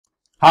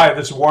Hi,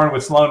 this is Warren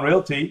with Sloane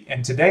Realty,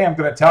 and today I'm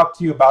going to talk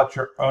to you about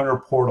your owner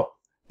portal.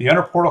 The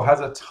owner portal has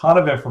a ton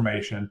of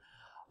information,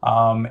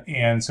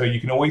 and so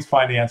you can always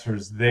find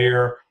answers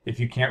there if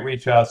you can't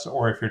reach us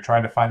or if you're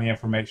trying to find the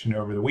information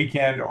over the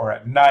weekend or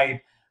at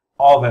night.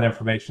 All that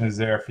information is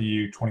there for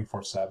you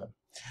 24/7.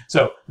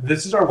 So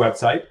this is our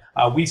website.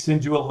 We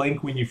send you a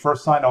link when you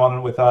first sign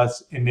on with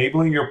us,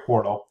 enabling your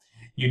portal.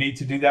 You need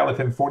to do that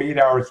within 48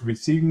 hours of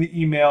receiving the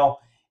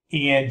email,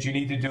 and you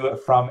need to do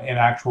it from an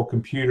actual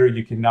computer.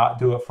 You cannot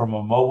do it from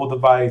a mobile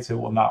device. It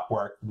will not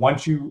work.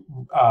 Once you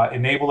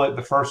enable it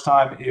the first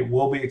time, it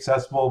will be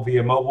accessible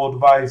via mobile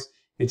device.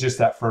 It's just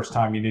that first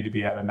time you need to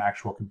be at an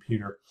actual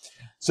computer.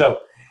 So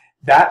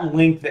that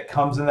link that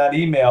comes in that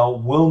email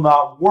will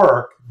not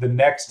work the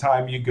next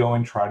time you go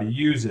and try to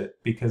use it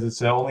because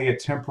it's only a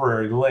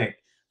temporary link.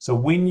 So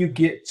when you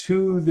get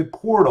to the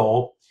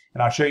portal,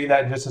 and I'll show you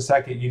that in just a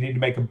second, you need to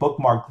make a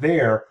bookmark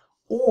there,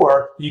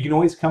 or you can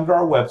always come to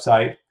our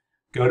website,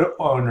 go to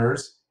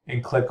Owners,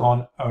 and click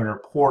on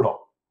Owner Portal.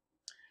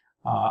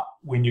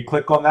 When you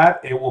click on that,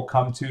 it will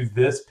come to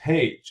this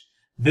page.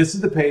 This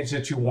is the page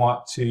that you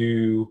want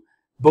to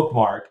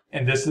bookmark,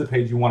 and this is the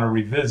page you want to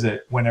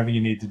revisit whenever you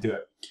need to do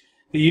it.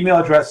 The email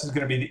address is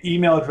going to be the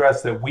email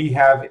address that we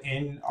have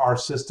in our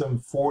system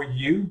for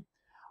you.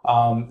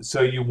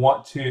 So you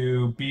want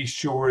to be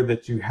sure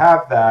that you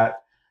have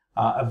that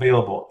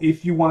available.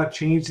 If you want to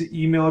change the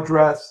email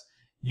address,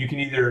 you can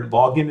either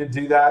log in and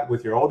do that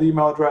with your old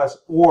email address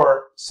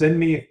or send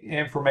me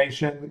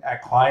information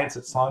at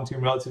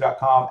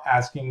clients@sloaneteamrealty.com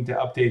asking to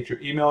update your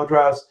email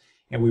address,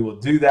 and we will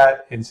do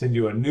that and send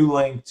you a new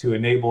link to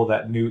enable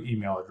that new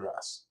email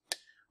address.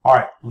 All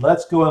right,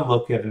 let's go and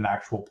look at an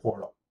actual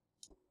portal.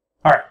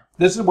 All right,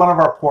 this is one of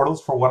our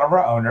portals for one of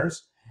our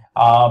owners,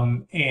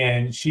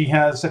 and she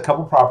has a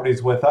couple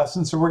properties with us,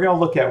 and so we're going to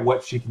look at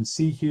what she can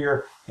see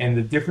here and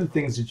the different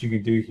things that you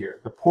can do here.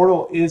 The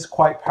portal is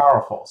quite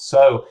powerful,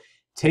 so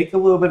take a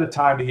little bit of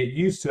time to get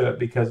used to it,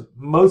 because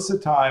most of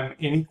the time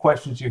any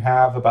questions you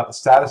have about the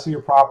status of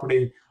your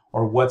property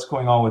or what's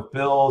going on with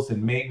bills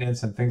and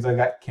maintenance and things like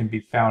that can be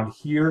found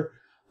here,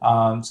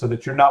 so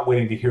that you're not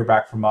waiting to hear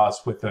back from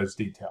us with those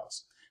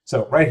details.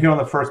 So right here on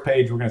the first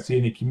page, we're going to see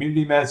any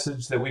community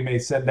message that we may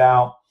send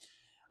out.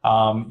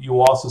 You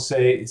will also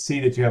see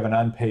that you have an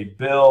unpaid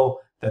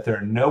bill, that there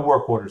are no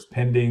work orders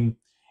pending.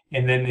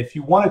 And then if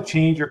you want to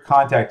change your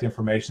contact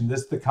information,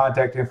 this is the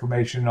contact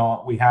information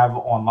we have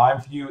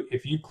online for you.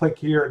 If you click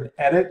here and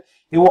edit,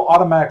 it will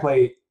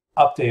automatically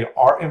update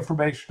our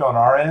information on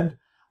our end.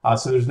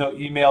 So there's no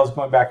emails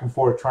going back and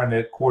forth trying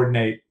to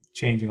coordinate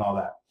changing all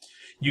that.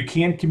 You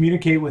can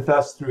communicate with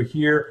us through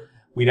here.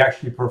 We'd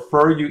actually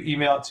prefer you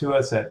email it to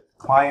us at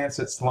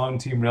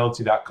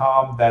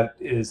clients@sloaneteamrealty.com. That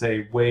is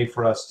a way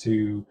for us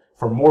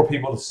for more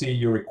people to see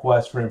your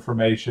request for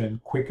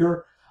information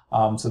quicker.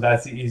 So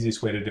that's the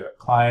easiest way to do it,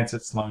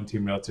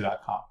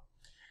 clients@sloaneteamrealty.com.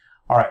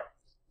 All right,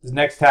 the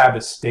next tab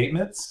is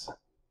statements.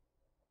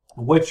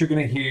 What you're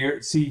going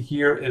to see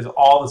here is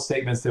all the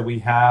statements that we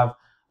have.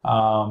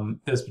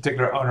 This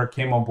particular owner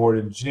came on board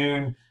in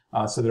June,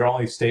 so they're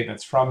only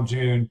statements from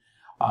June.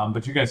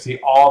 But you're going to see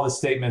all the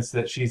statements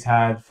that she's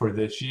had for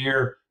this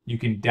year. You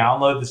can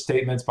download the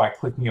statements by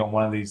clicking on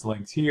one of these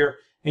links here.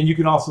 And you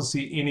can also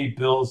see any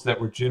bills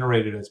that were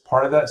generated as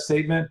part of that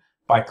statement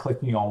by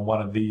clicking on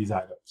one of these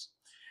items.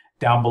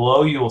 Down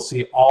below, you will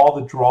see all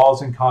the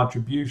draws and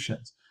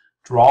contributions.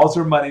 Draws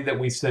are money that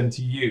we send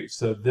to you.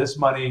 So this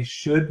money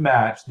should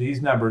match,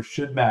 these numbers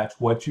should match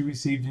what you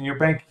received in your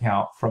bank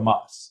account from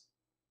us.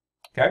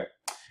 Okay?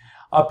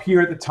 Up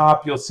here at the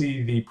top, you'll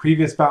see the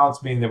previous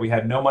balance, meaning that we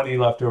had no money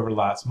left over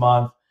last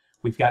month.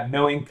 We've got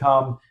no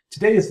income.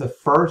 Today is the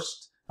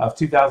 1st of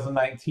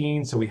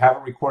 2019, so we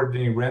haven't recorded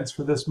any rents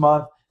for this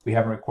month. We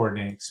haven't recorded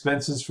any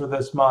expenses for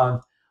this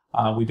month.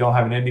 We don't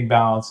have an ending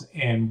balance,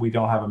 and we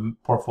don't have a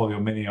portfolio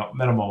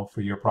minimal for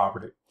your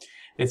property.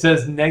 It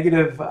says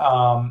negative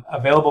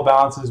available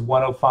balance is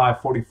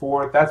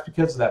 105.44. That's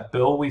because of that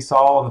bill we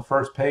saw on the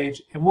first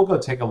page, and we'll go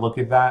take a look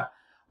at that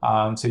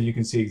so you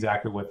can see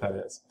exactly what that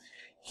is.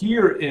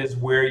 Here is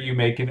where you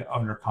make an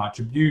owner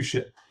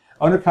contribution.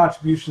 Owner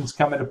contributions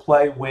come into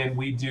play when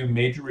we do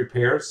major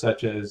repairs,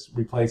 such as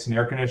replace an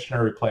air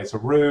conditioner, replace a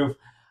roof,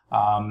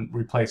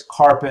 replace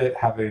carpet,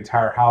 have the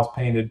entire house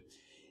painted.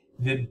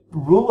 The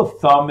rule of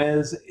thumb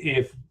is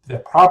if the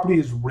property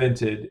is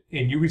rented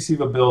and you receive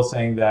a bill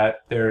saying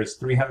that there's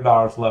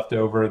 $300 left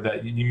over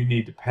that you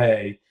need to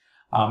pay,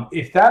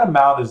 if that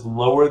amount is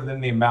lower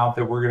than the amount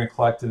that we're going to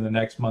collect in the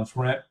next month's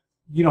rent,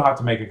 you don't have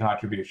to make a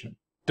contribution.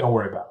 Don't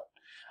worry about it.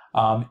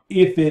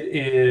 If it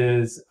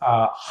is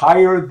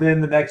higher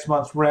than the next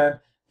month's rent,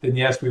 then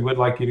yes, we would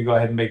like you to go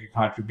ahead and make a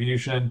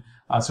contribution.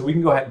 So we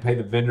can go ahead and pay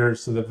the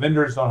vendors, so the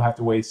vendors don't have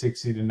to wait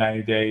 60 to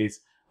 90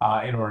 days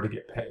in order to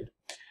get paid.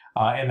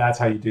 And that's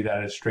how you do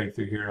that, is straight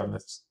through here on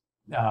this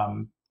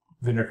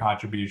vendor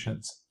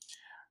contributions.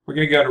 We're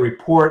going to go to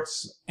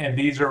reports, and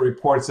these are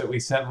reports that we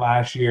sent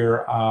last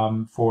year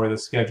for the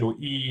Schedule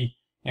E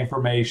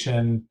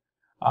information,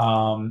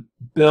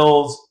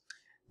 bills.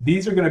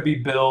 These are going to be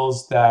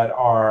bills that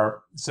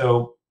are,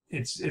 so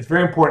it's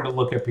very important to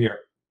look up here.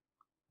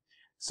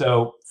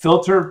 So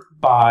filter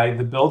by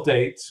the bill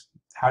dates.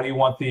 How do you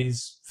want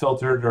these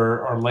filtered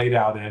or laid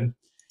out in?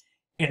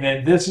 And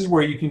then this is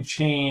where you can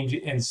change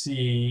and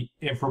see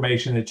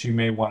information that you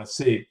may want to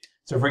see.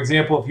 So for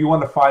example, if you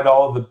want to find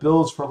all of the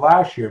bills for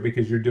last year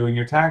because you're doing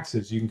your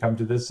taxes, you can come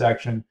to this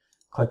section,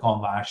 click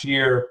on last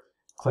year,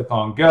 click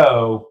on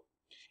go,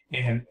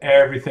 and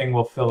everything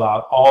will fill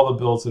out all the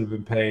bills that have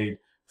been paid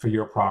for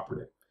your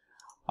property.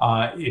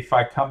 If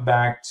I come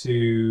back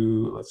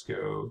to,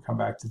 come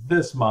back to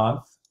this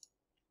month.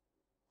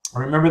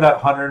 Remember that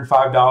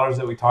 $105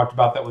 that we talked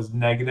about that was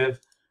negative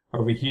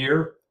over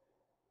here?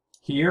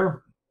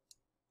 Here,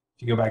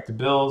 if you go back to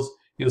bills,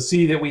 you'll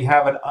see that we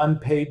have an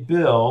unpaid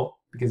bill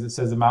because it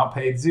says amount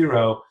paid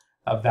 0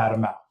 of that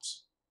amount.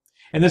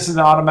 And this is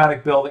an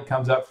automatic bill that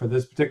comes up for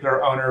this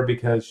particular owner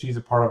because she's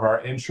a part of our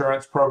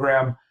insurance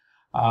program.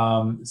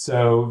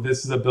 So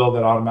this is a bill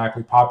that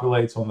automatically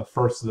populates on the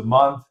first of the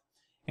month.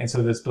 And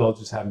so this bill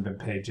just hadn't been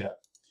paid yet.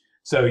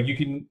 So you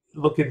can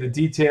look at the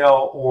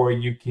detail, or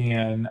you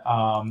can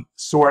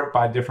sort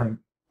by different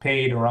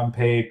paid or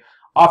unpaid.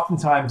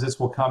 Oftentimes this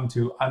will come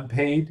to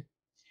unpaid.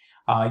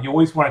 You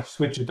always want to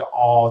switch it to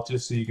all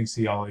just so you can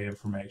see all the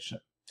information.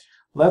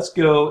 Let's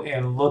go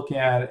and look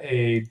at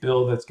a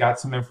bill that's got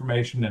some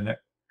information in it.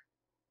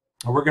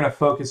 And we're going to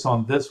focus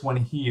on this one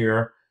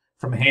here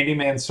from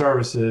Handyman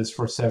Services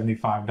for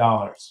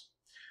 $75.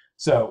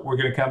 So we're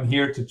going to come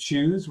here to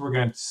choose. We're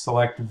going to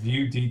select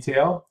View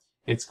Detail.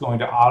 It's going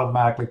to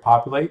automatically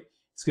populate.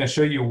 It's going to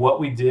show you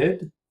what we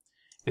did.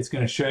 It's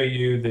going to show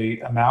you the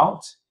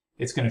amount.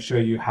 It's going to show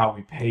you how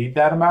we paid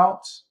that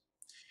amount.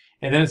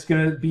 And then it's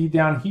going to be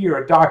down here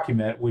a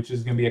document, which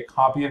is going to be a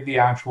copy of the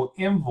actual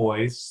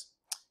invoice.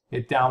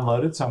 It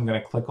downloaded, so I'm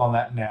going to click on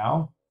that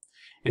now.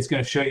 It's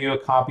going to show you a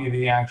copy of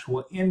the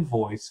actual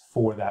invoice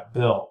for that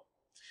bill.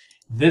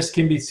 This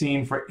can be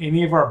seen for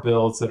any of our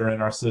bills that are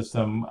in our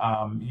system.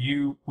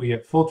 We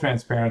have full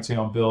transparency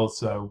on bills,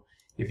 so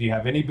if you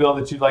have any bill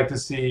that you'd like to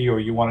see or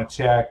you want to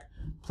check,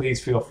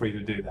 please feel free to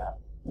do that.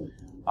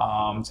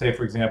 Say,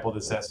 for example,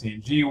 this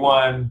SC&G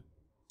one,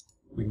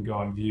 we can go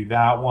and view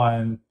that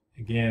one.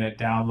 Again, it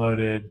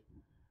downloaded.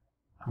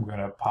 I'm going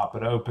to pop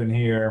it open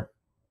here.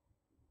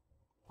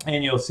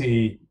 And you'll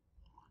see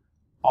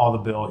all the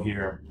bill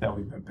here that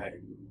we've been paid.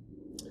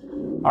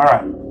 All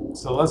right,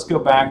 so let's go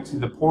back to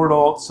the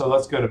portal. So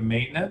let's go to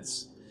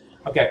maintenance.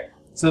 Okay,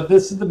 so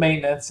this is the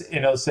maintenance.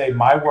 It'll say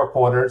my work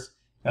orders.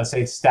 It'll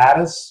say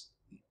status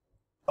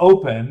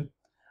open.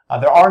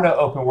 There are no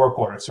open work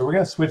orders. So we're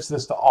going to switch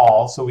this to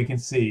all so we can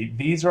see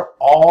these are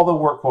all the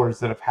work orders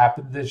that have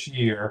happened this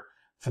year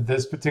for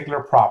this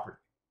particular property.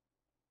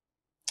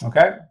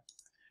 Okay.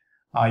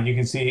 You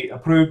can see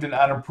approved and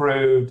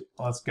unapproved.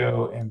 Let's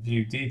go and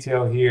view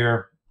detail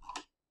here.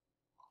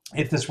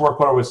 If this work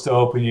order was still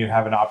open, you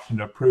have an option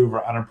to approve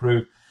or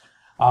unapprove.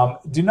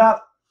 Do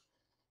not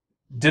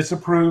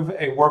disapprove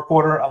a work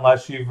order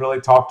unless you've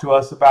really talked to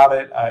us about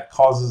it. It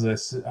causes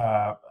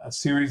a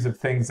series of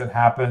things that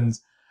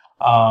happens.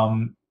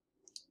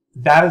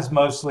 That is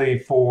mostly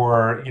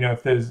for,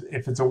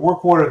 if it's a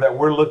work order that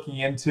we're looking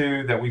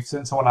into, that we've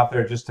sent someone out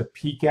there just to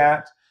peek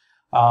at.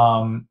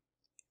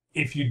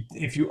 If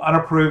you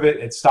unapprove it,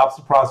 it stops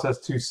the process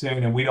too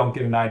soon, and we don't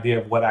get an idea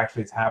of what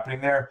actually is happening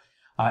there.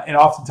 And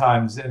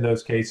oftentimes in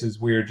those cases,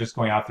 we're just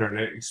going out there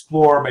to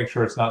explore, make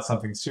sure it's not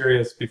something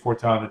serious before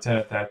telling the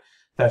tenant that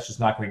that's just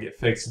not going to get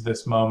fixed at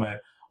this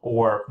moment,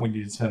 or we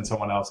need to send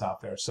someone else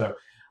out there. So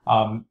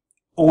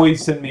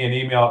always send me an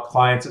email at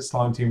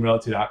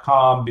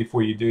clients@sloaneteamrealty.com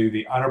before you do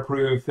the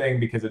unapproved thing,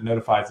 because it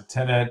notifies the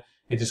tenant.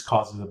 It just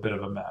causes a bit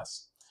of a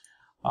mess.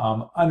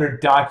 Under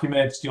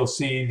documents, you'll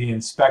see the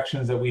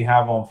inspections that we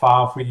have on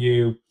file for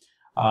you.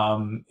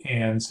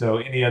 And so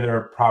any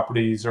other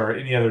properties or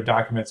any other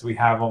documents we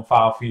have on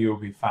file for you will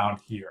be found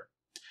here.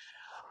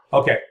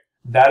 Okay,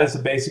 that is a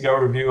basic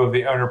overview of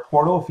the owner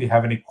portal. If you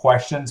have any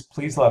questions,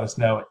 please let us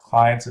know at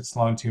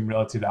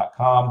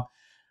clients@sloaneteamrealty.com.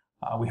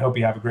 We hope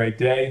you have a great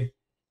day.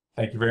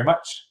 Thank you very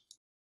much.